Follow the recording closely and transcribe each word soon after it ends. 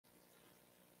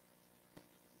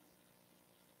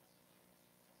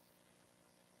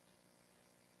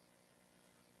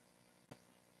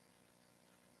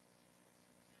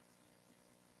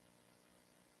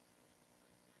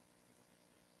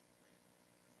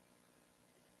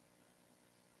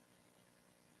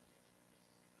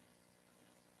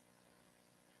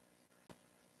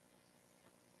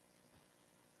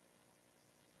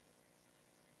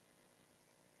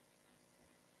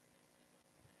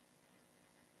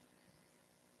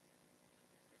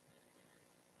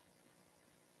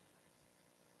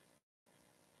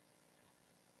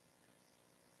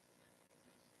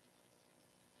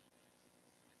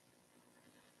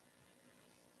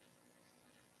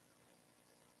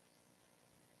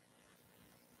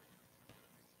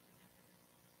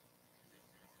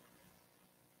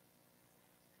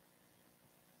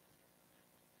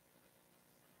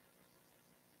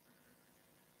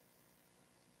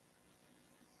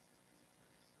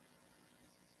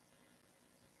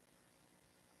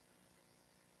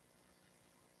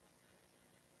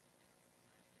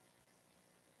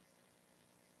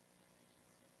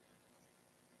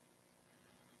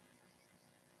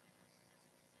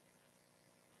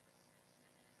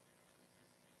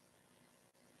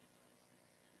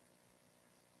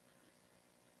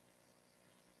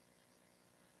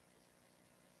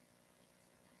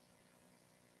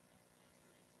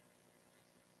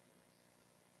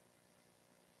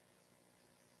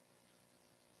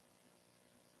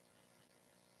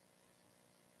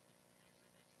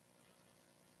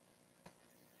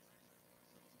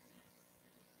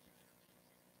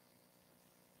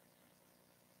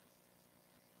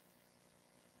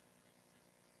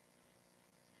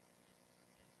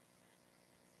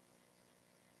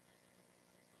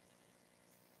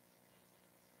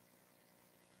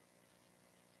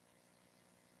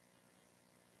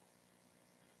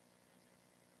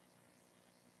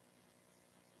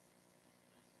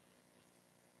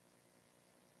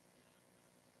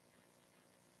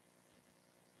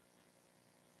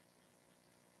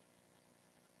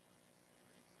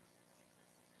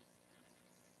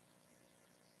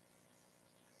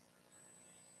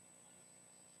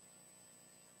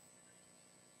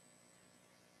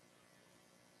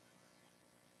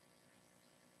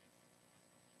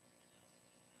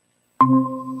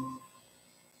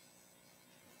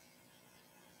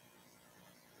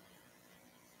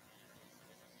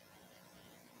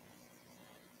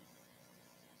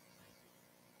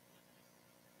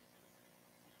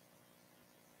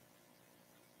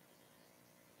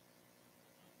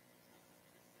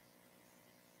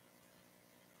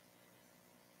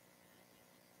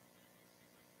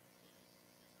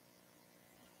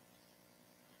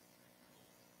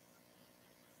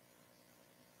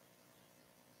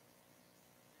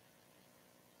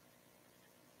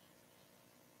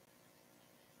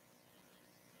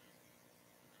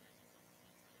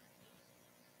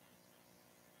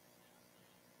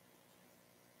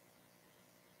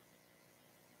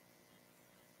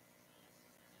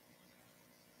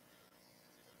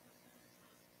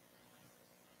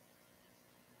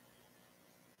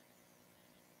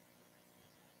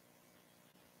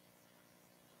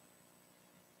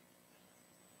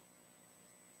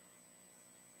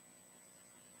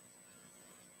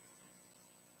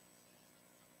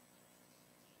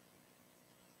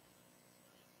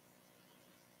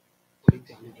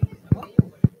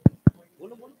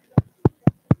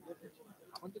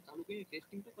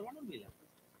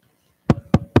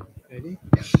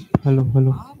Hello,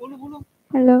 hello.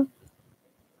 Hello.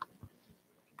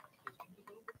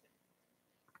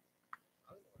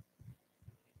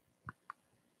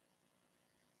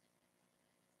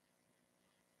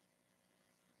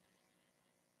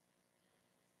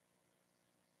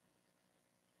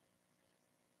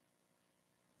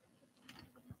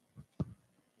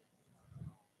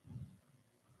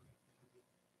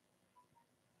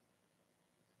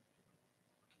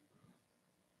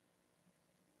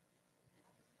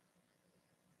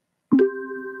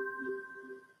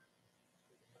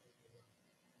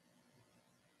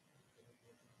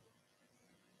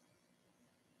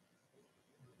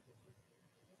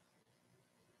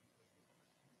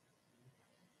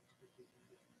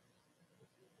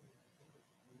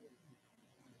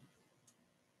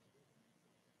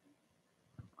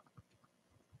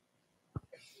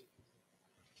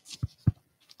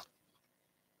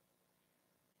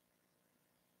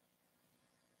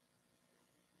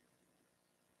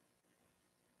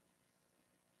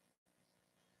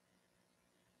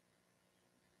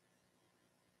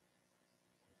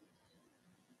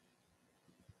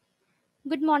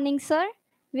 Good morning, sir.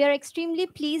 We are extremely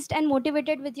pleased and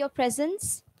motivated with your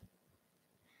presence.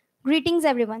 Greetings,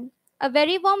 everyone. A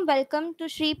very warm welcome to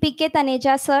Shri P.K.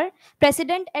 Taneja, sir,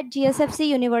 President at GSFC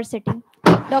University.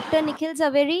 Dr. Nikhil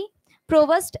Zaveri,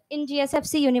 Provost in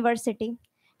GSFC University.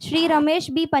 Shri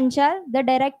Ramesh B. Panchal, the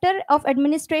Director of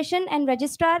Administration and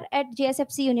Registrar at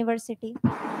GSFC University.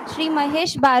 Shri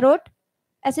Mahesh Barot,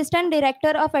 Assistant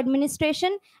Director of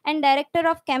Administration and Director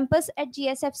of Campus at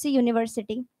GSFC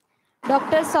University.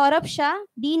 Dr. Saurabh Shah,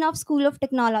 Dean of School of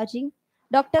Technology.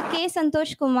 Dr. K.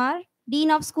 Santosh Kumar, Dean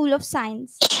of School of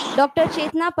Science. Dr.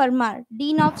 Chetna Parmar,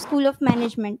 Dean of School of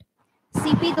Management.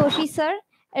 C.P. Doshi, sir,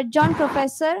 Adjunct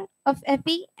Professor of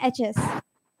FEHS.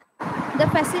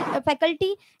 The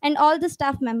faculty and all the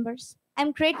staff members.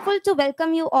 I'm grateful to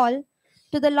welcome you all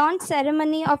to the launch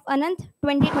ceremony of Anant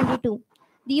 2022.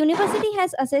 The university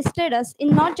has assisted us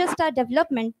in not just our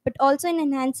development, but also in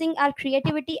enhancing our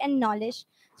creativity and knowledge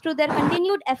through their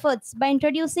continued efforts by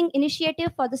introducing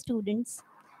initiative for the students.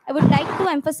 I would like to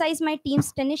emphasize my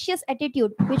team's tenacious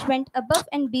attitude, which went above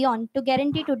and beyond to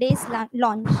guarantee today's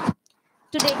launch.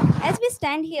 Today, as we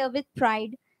stand here with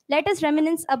pride, let us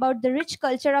reminisce about the rich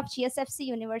culture of GSFC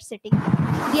University,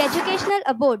 the educational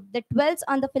abode that dwells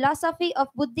on the philosophy of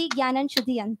Buddhi Gyanan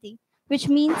Shuddhiyanti, which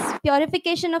means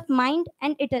purification of mind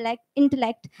and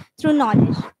intellect through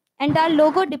knowledge. And our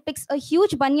logo depicts a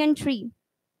huge banyan tree,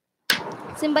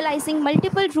 symbolizing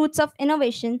multiple roots of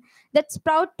innovation that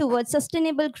sprout towards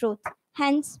sustainable growth,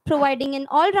 hence providing an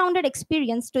all-rounded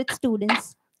experience to its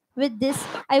students. With this,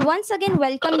 I once again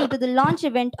welcome you to the launch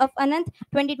event of Anant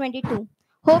 2022.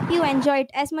 Hope you enjoy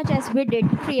it as much as we did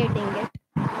creating it.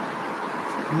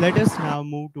 Let us now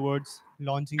move towards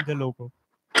launching the logo.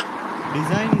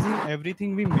 Design isn't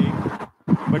everything we make,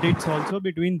 but it's also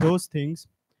between those things.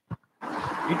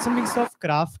 It's a mix of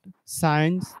craft,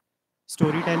 science,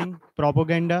 storytelling,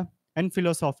 propaganda, and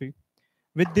philosophy.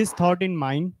 With this thought in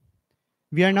mind,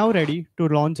 we are now ready to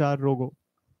launch our logo.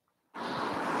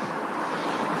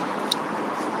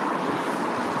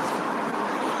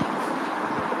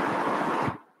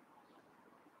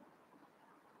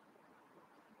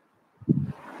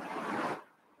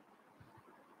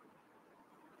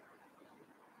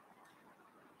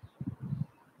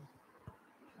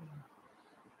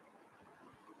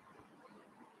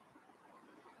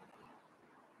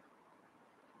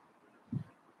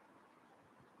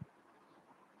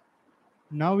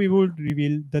 Now we will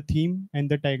reveal the theme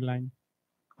and the tagline.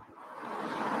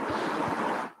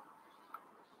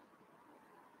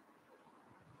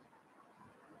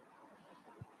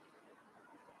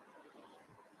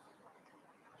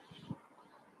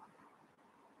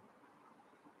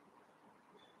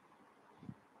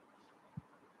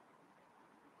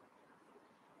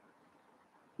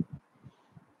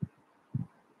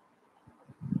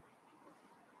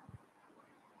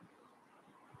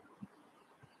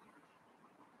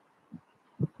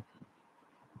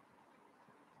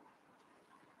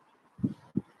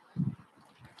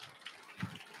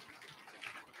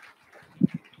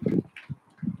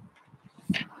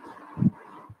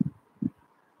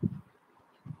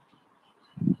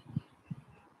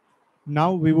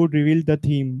 Now we would reveal the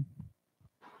theme.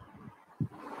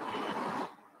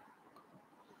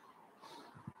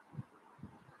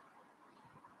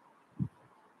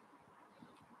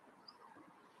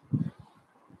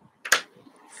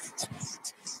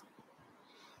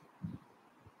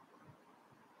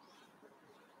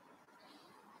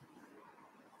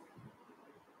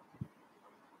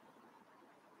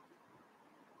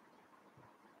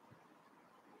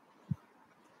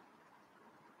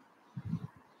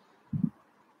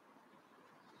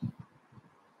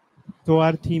 So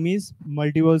our theme is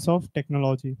multiverse of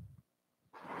technology.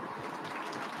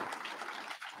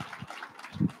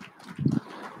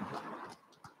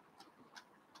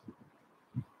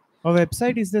 A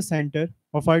website is the center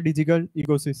of our digital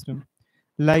ecosystem,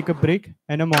 like a brick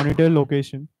and a monitor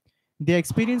location. The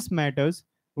experience matters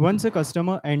once a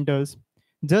customer enters,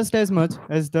 just as much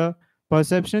as the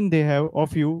perception they have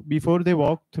of you before they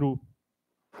walk through.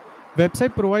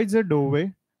 Website provides a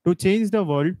doorway to change the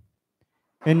world,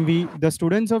 and we, the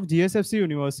students of GSFC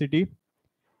University,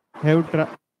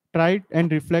 have tried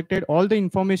and reflected all the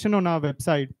information on our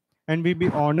website, and we be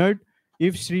honored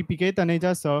if Shri PK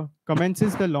Taneja sir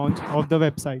commences the launch of the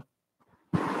website.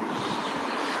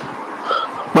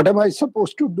 What am I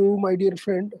supposed to do, my dear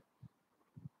friend?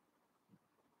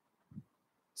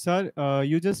 Sir,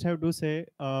 you just have to say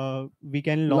we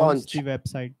can launch Launch. the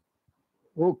website.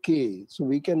 Okay, so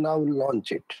we can now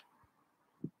launch it.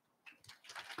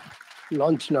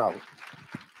 Launch now.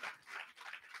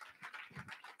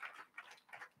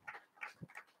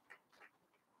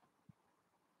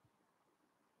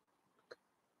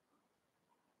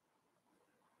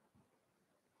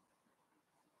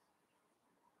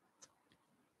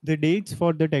 The dates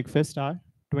for the TechFest are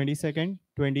 22nd,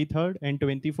 23rd, and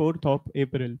 24th of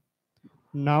April.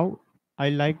 Now, I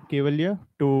like Kevalia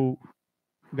to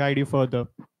guide you further.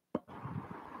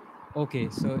 Okay,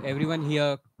 so everyone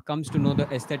here comes to know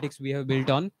the aesthetics we have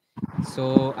built on.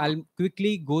 So I'll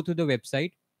quickly go to the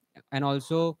website, and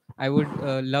also I would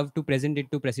love to present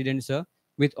it to President Sir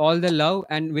with all the love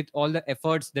and with all the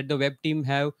efforts that the web team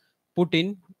have put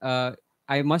in.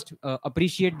 I must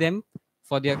appreciate them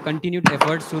for their continued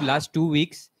efforts through last 2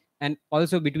 weeks, and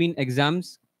also between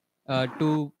exams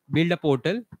to build a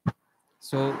portal.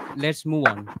 So let's move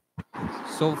on.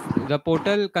 So the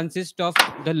portal consists of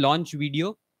the launch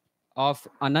video of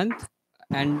Anant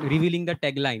and revealing the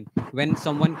tagline when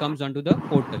someone comes onto the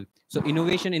portal. So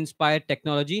innovation inspired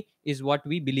technology is what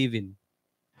we believe in.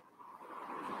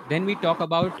 Then we talk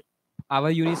about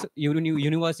our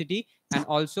university, and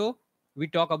also we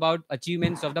talk about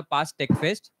achievements of the past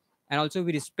TechFest, and also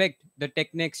we respect the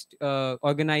TechNext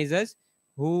organizers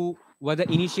who were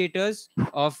the initiators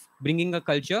of bringing a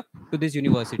culture to this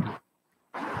university.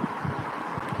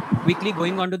 Quickly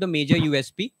going on to the major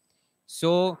USP.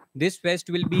 So this fest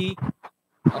will be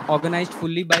organized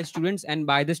fully by students and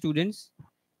by the students.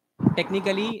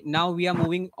 Technically, now we are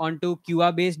moving on to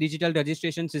QR based digital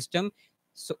registration system.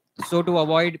 So to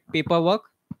avoid paperwork,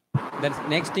 the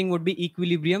next thing would be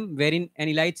equilibrium, wherein an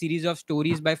elite series of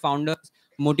stories by founders,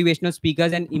 motivational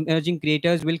speakers, and emerging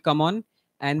creators will come on,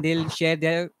 and they'll share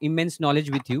their immense knowledge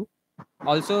with you.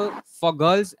 Also, for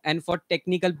girls and for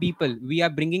technical people, we are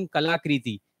bringing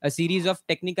Kalakriti, a series of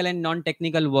technical and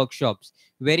non-technical workshops,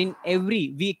 wherein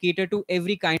we cater to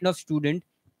every kind of student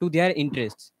to their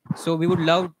interests. So we would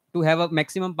love to have a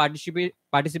maximum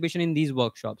participation in these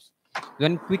workshops.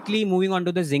 Then quickly moving on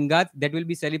to the Zingat, that will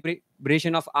be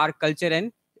celebration of our culture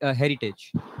and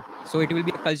heritage. So it will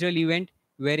be a cultural event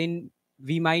wherein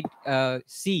we might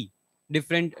see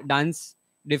different dance,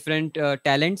 different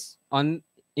talents on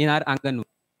in our Anganu.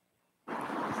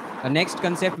 Next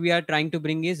concept we are trying to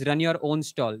bring is run your own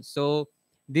stall. So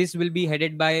this will be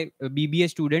headed by BBA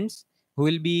students who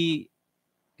will be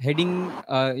heading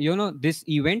this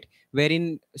event,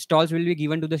 wherein stalls will be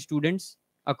given to the students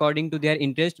according to their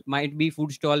interest. Might be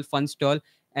food stall, fun stall,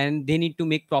 and they need to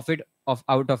make profit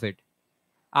out of it.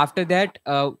 After that,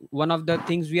 one of the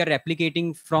things we are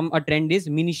replicating from a trend is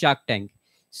mini Shark Tank.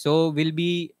 So we'll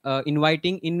be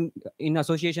inviting in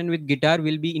association with Guitar,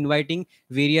 we'll be inviting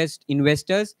various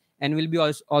investors, and we'll be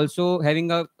also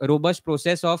having a robust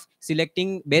process of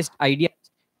selecting best ideas,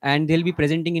 and they'll be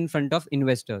presenting in front of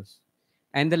investors.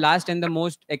 And the last and the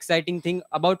most exciting thing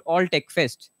about all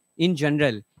TechFest in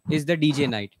general is the DJ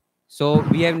night. So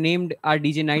we have named our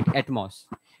DJ night Atmos.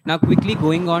 Now quickly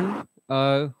going on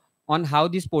how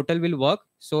this portal will work.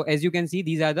 So as you can see,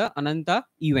 these are the Ananta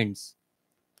events.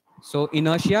 So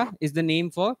inertia is the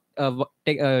name for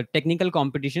technical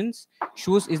competitions.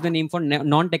 Shoes is the name for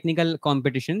non-technical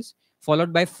competitions.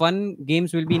 Followed by fun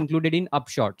games will be included in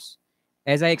upshots.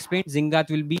 As I explained,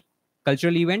 Zingat will be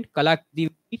cultural event,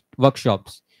 Kalakti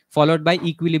workshops. Followed by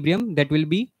equilibrium, that will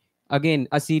be again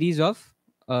a series of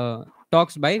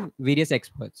talks by various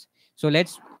experts. So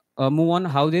let's move on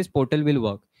how this portal will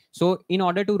work. So in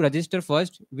order to register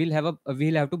first, we'll have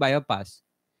to buy a pass.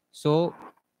 So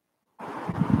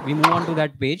we move on to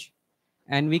that page,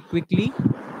 and we quickly,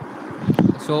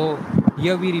 so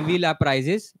here we reveal our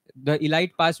prices. The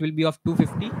elite pass will be of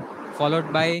 250,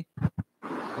 followed by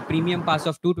a premium pass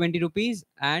of 220 rupees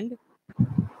and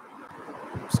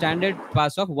standard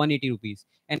pass of 180 rupees.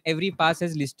 and every pass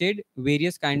has listed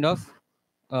various kind of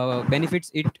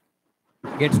benefits it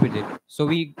gets with it. So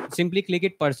we simply click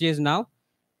it purchase now,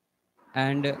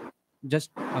 and just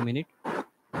a minute.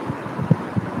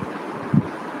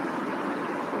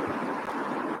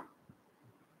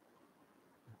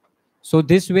 So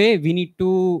this way we need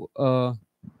to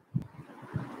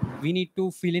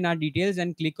fill in our details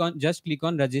and click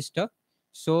on register.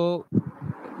 So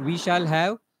we shall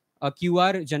have a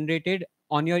QR generated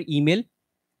on your email,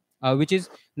 which is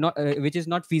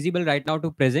not feasible right now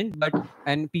to present, but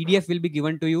an PDF will be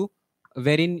given to you,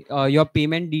 wherein your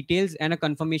payment details and a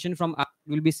confirmation from us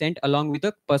will be sent along with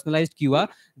a personalized QR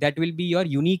that will be your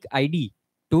unique ID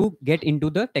to get into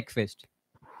the TechFest.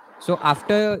 So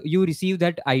after you receive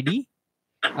that ID,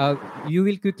 you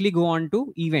will quickly go on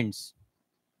to events.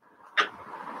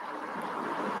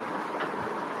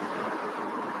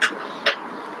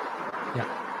 Yeah.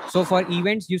 So for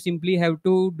events, you simply have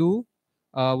to do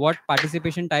what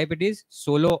participation type it is,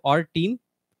 solo or team.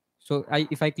 So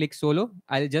if I click solo,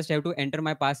 I'll just have to enter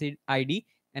my pass ID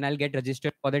and I'll get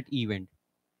registered for that event.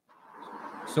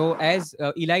 So as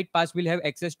Elite Pass will have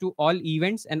access to all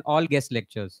events and all guest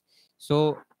lectures.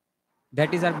 So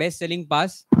that is our best selling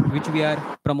pass, which we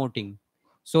are promoting.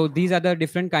 So these are the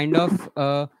different kind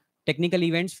of technical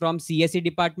events from CSE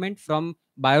department, from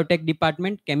biotech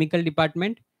department, chemical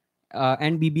department,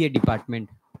 and BBA department,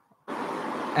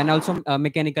 and also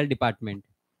mechanical department,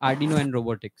 Arduino and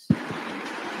robotics.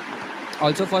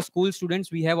 Also for school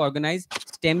students, we have organized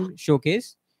STEM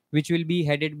showcase, which will be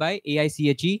headed by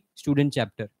AICHE student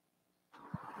chapter.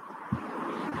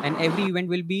 And every event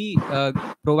will be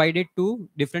provided to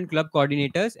different club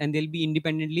coordinators, and they'll be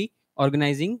independently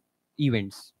organizing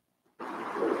events.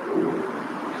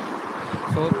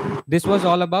 So this was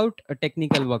all about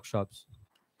technical workshops.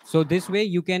 So this way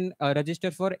you can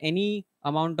register for any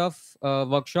amount of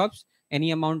workshops, any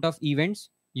amount of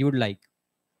events you would like.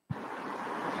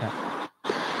 Yeah.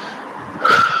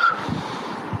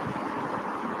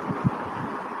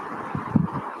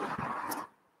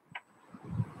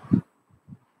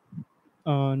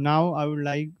 Now I would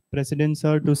like President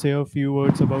Sir to say a few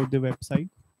words about the website.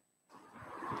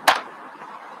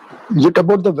 Is it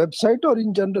about the website or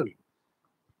in general?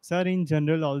 Sir, in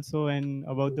general also, and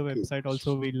about the Okay. website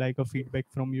also, we'd like a feedback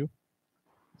from you.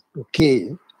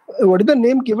 Okay. What is the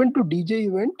name given to DJ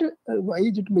event? Why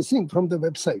is it missing from the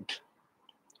website?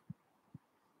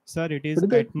 Sir, it is What is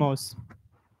the- Atmos.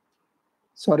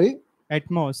 Sorry,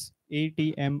 Atmos.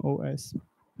 ATMOS.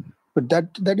 but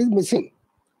that is missing.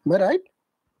 Am I right?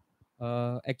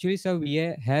 Actually, sir, we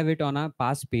have it on our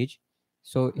pass page.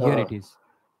 So here it is.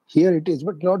 Here it is,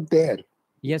 but not there.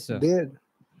 Yes, sir. There.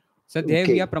 So there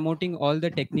Okay. we are promoting all the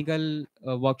technical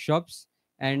workshops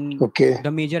and Okay.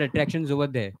 the major attractions over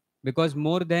there. Because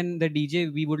more than the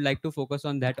DJ, we would like to focus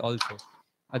on that also.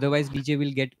 Otherwise, DJ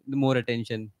will get more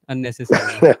attention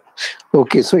unnecessarily.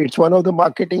 Okay, so it's one of the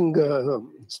marketing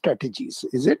strategies,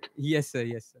 is it? Yes, sir.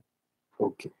 Yes, sir.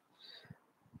 Okay.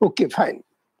 Okay, fine.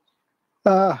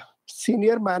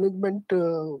 Senior management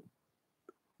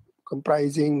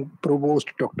comprising Provost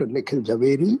Dr. Nikhil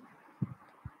Javeri,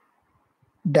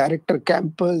 Director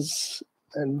Campus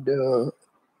and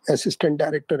Assistant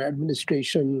Director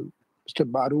Administration, Mr.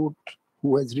 Barut,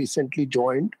 who has recently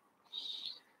joined,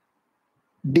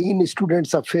 Dean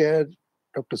Students Affairs,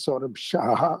 Dr. Saurabh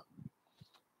Shah,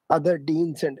 other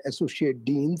deans and associate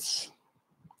deans,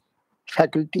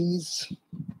 faculties,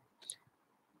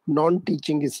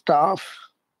 non-teaching staff,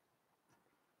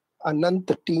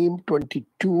 Ananta team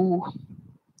 22,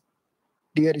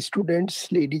 dear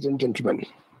students, ladies and gentlemen.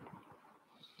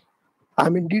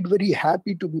 I'm indeed very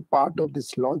happy to be part of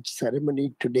this launch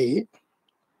ceremony today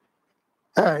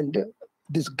and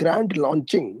this grand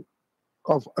launching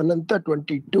of Ananta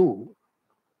 22,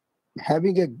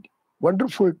 having a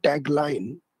wonderful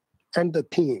tagline and the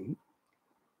theme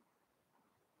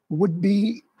would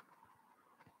be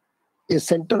a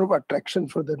center of attraction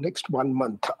for the next 1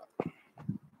 month.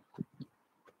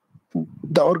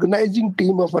 The organizing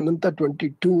team of Ananta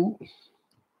 22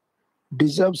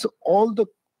 deserves all the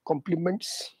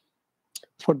compliments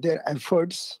for their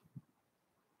efforts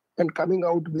and coming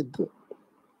out with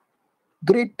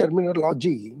great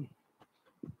terminology,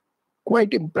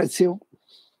 quite impressive.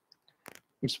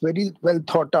 It's very well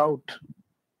thought out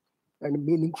and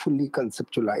meaningfully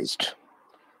conceptualized.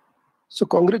 So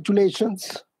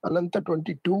congratulations, Ananta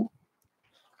 22.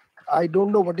 I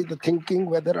don't know what is the thinking,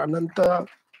 whether Ananta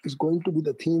is going to be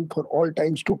the theme for all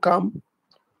times to come,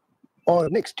 or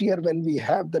next year when we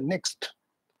have the next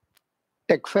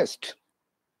TechFest,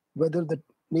 whether the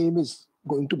name is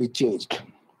going to be changed.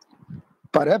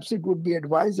 Perhaps it would be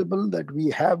advisable that we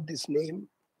have this name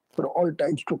for all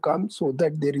times to come, so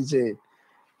that there is a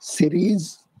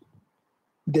series,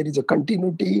 there is a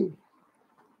continuity,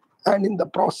 and in the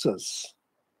process,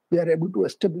 we are able to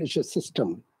establish a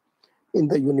system in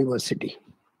the university.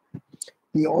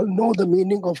 We all know the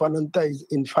meaning of Ananta is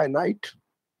infinite,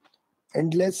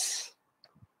 endless,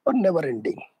 or never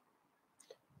ending.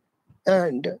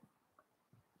 And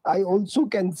I also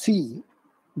can see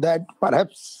that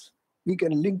perhaps we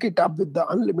can link it up with the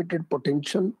unlimited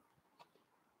potential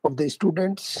of the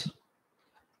students,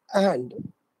 and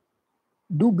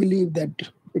do believe that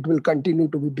it will continue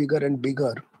to be bigger and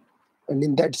bigger, and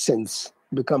in that sense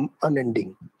become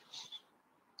unending.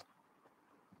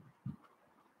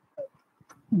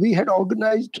 We had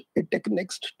organized a Tech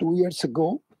Next 2 years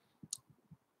ago.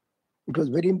 It was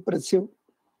very impressive.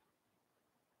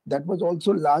 That was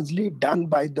also largely done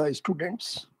by the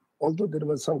students, although there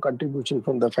was some contribution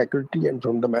from the faculty and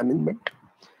from the management.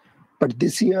 But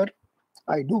this year,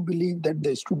 I do believe that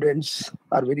the students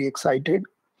are very excited,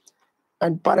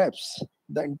 and perhaps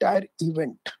the entire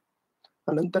event,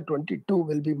 Ananta 22,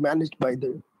 will be managed by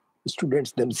the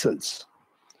students themselves,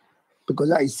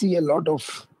 because I see a lot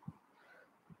of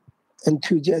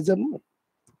enthusiasm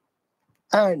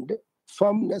and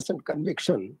firmness and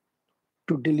conviction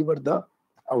to deliver the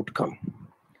outcome.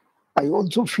 I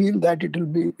also feel that it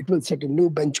will set a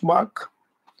new benchmark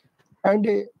and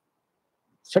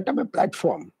set up a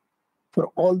platform for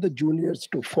all the juniors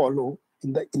to follow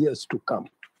in the years to come.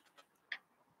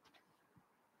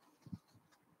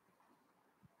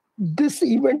 This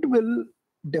event will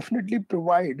definitely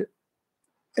provide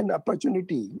an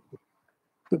opportunity,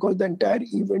 because the entire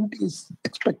event is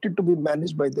expected to be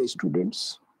managed by the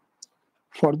students,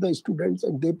 for the students,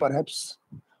 and they perhaps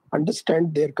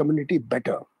understand their community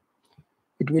better.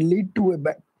 It will lead to a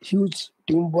huge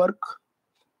teamwork.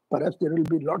 Perhaps there will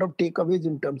be a lot of takeaways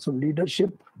in terms of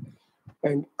leadership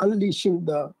and unleashing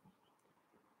the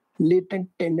latent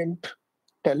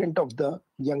talent of the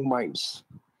young minds.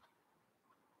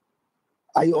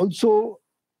 I also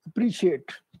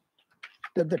appreciate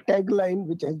that the tagline,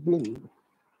 which has been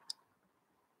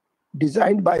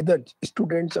designed by the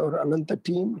students or Ananta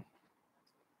team,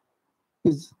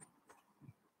 is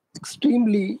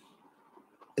extremely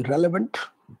relevant.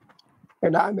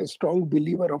 And I'm a strong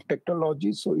believer of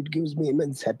technology, so it gives me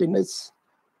immense happiness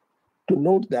to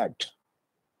note that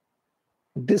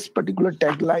this particular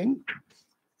tagline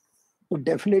would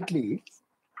definitely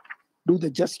do the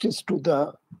justice to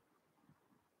the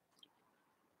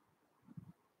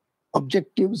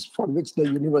objectives for which the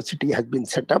university has been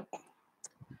set up.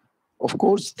 Of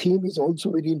course, theme is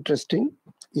also very interesting.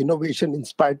 Innovation,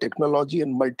 inspired technology,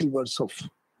 and multiverse of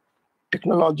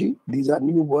technology. These are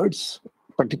new words,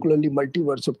 particularly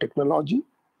multiverse of technology.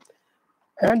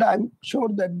 And I'm sure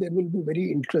that there will be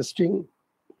very interesting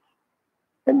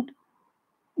and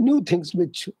new things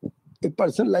which a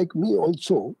person like me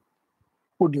also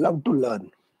would love to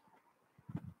learn.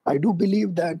 I do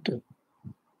believe that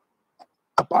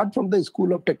apart from the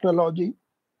School of Technology,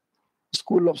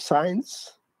 School of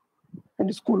Science,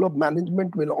 and School of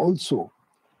Management will also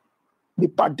be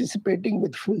participating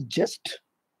with full zest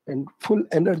and full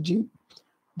energy,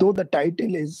 though the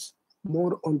title is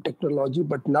more on technology,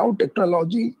 but now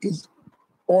technology is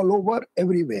all over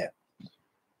everywhere.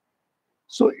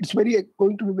 So it's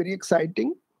going to be very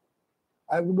exciting.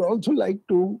 I would also like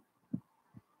to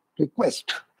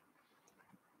request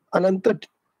Ananta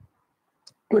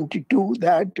 22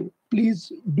 that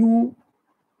please do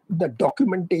the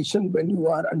documentation when you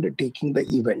are undertaking the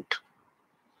event.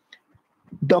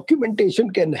 Documentation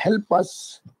can help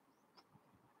us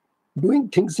doing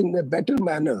things in a better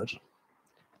manner,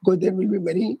 because there will be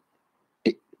many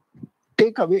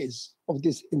takeaways of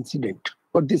this incident,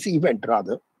 or this event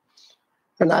rather.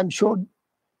 And I'm sure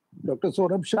Dr.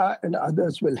 Saurabh Shah and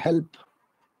others will help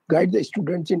guide the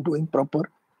students in doing proper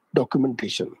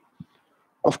documentation.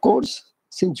 Of course,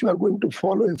 since you are going to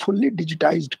follow a fully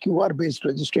digitized QR-based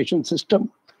registration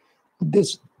system,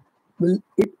 this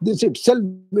itself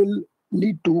will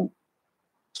lead to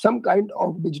some kind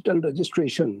of digital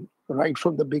registration right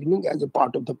from the beginning as a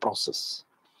part of the process.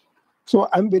 So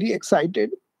I'm very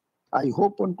excited. I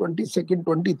hope on 22nd,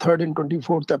 23rd, and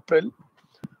 24th April,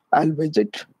 I'll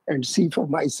visit and see for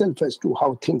myself as to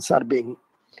how things are being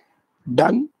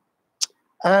done.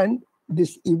 And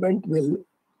this event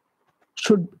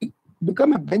should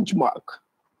become a benchmark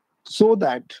so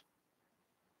that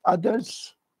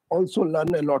others also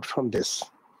learn a lot from this.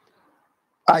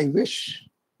 I wish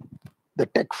the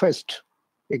TechFest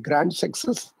a grand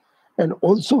success, and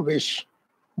also wish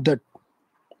the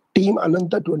team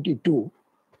Ananta 22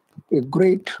 a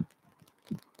great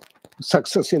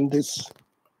success in this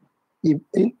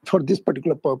for this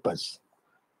particular purpose.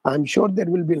 I'm sure there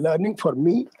will be learning for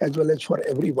me as well as for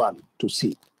everyone to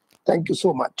see. Thank you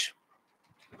so much.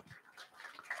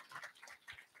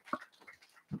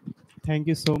 Thank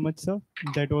you so much, sir.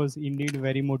 That was indeed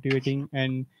very motivating,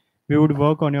 and we would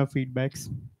work on your feedbacks.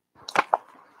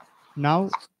 Now,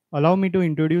 allow me to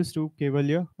introduce to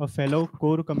Kevalya, a fellow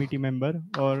core committee member,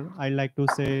 or I like to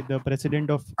say the president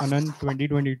of Anant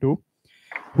 2022,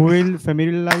 who will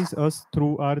familiarize us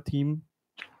through our theme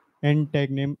and tag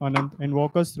name Anant and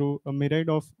walk us through a myriad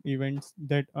of events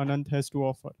that Anant has to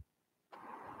offer.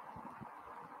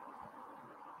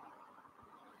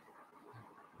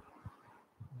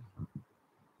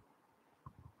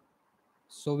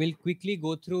 So we'll quickly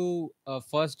go through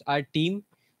first our team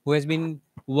who has been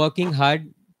working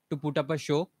hard to put up a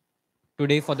show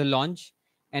today for the launch.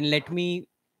 And let me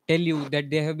tell you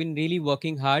that they have been really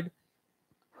working hard.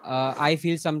 I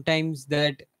feel sometimes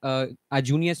that our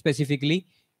juniors specifically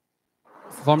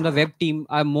from the web team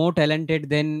are more talented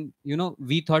than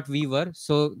we thought we were.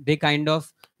 So they kind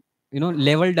of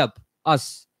leveled up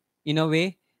us in a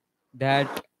way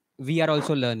that we are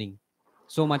also learning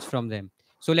so much from them.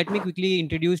 So let me quickly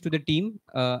introduce to the team.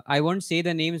 I won't say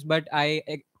the names, but I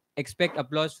expect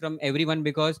applause from everyone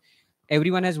because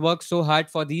everyone has worked so hard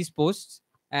for these posts.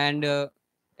 And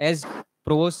as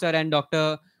Provost sir and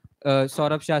Dr.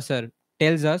 Saurabh Shah sir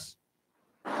tells us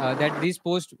that these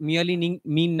posts merely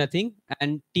mean nothing,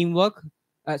 and teamwork,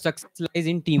 success lies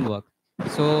in teamwork.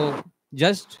 So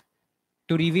just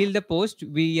to reveal the post,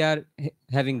 we are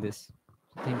having this.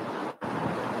 Thank you.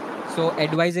 So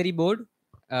advisory board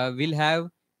will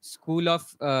have School of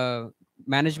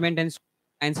Management and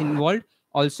Science involved.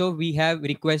 Also, we have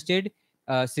requested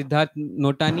Siddharth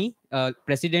Notani,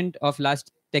 president of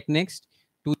last TechNext,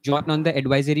 to join on the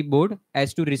advisory board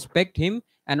as to respect him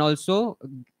and also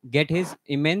get his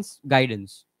immense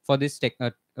guidance for this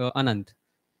Anant.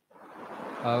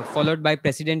 Followed by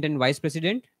president and vice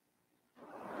president,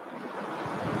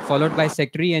 followed by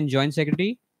secretary and joint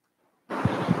secretary,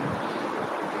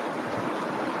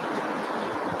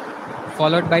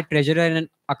 followed by treasurer and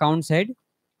accounts head,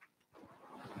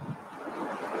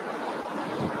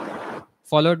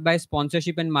 followed by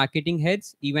sponsorship and marketing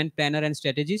heads, event planner and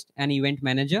strategist, and event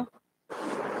manager.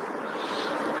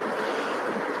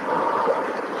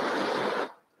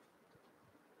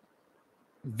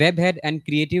 Web head and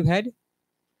creative head.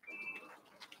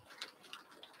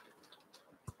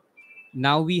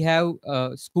 Now we have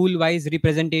school-wise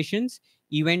representations,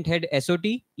 event head SOT,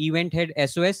 event head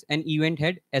SOS, and event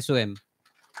head SOM.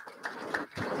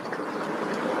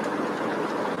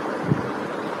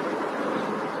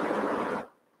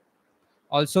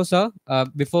 Also, sir,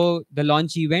 before the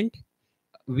launch event,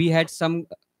 we had some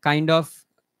kind of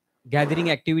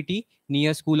gathering activity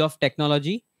near School of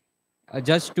Technology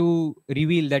just to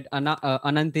reveal that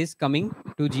Anant is coming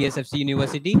to GSFC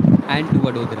University and to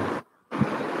Vadodara.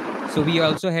 So we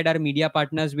also had our media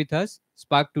partners with us,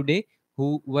 Spark Today,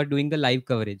 who were doing the live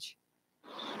coverage.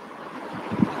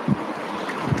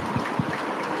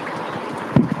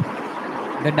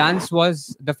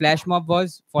 The flash mob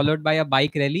was followed by a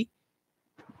bike rally.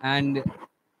 And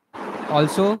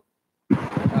also,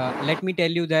 let me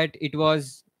tell you that it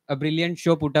was a brilliant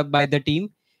show put up by the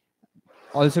team.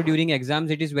 Also during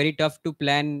exams, it is very tough to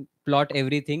plot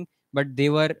everything, but they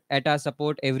were at our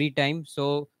support every time.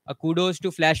 So a kudos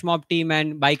to flash mob team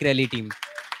and bike rally team.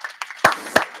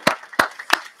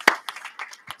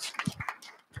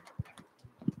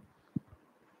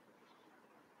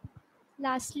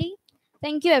 Lastly,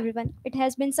 thank you everyone. It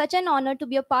has been such an honor to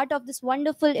be a part of this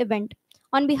wonderful event.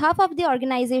 On behalf of the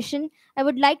organization, I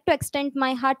would like to extend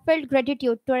my heartfelt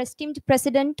gratitude to our esteemed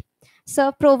President,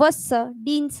 Sir, Provost Sir,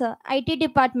 Dean Sir, IT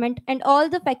Department, and all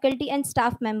the faculty and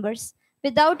staff members,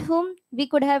 without whom we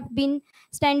could have been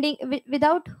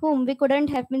without whom we couldn't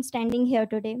have been standing here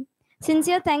today.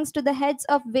 Sincere thanks to the heads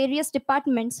of various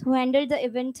departments who handled the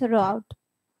event throughout.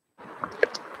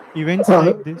 Events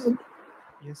like this.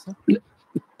 Yes, sir.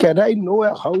 Can I know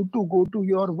how to go to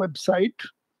your website?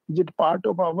 Is it part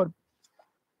of our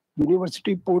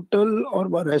university portal or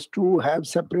one has to have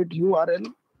separate URL?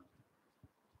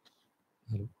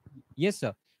 Yes,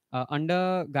 sir.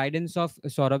 Under guidance of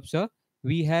Saurabh sir,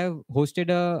 we have hosted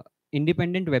a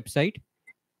independent website,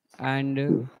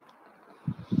 and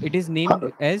it is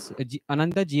named as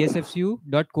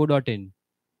anantagsfcu.co.in.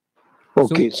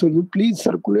 Okay, so you please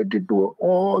circulate it to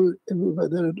all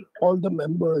the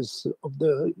members of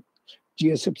the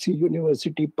GSFC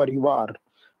University Parivar.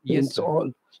 Yes,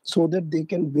 all, so that they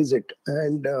can visit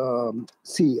and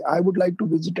see. I would like to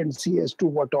visit and see as to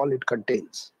what all it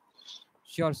contains.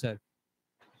 Sure, sir.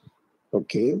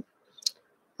 Okay.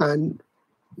 And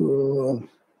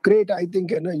great, I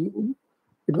think,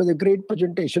 it was a great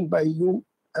presentation by you,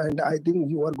 and I think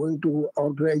you are going to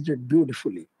organize it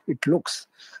beautifully. It looks,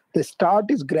 the start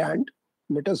is grand.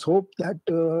 Let us hope that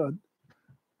the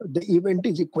event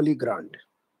is equally grand.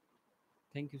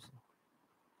 Thank you, sir.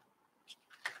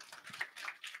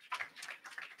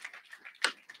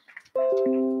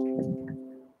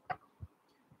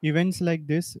 Events like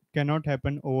this cannot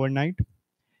happen overnight,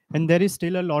 and there is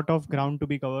still a lot of ground to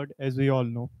be covered, as we all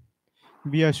know.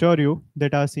 We assure you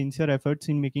that our sincere efforts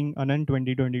in making Anand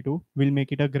 2022 will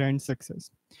make it a grand success.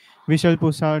 We shall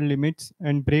push our limits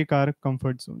and break our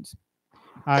comfort zones.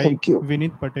 I, Thank you.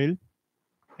 Vinit Patel,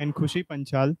 and Khushi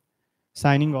Panchal,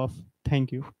 signing off.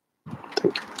 Thank you.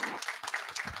 Thank you.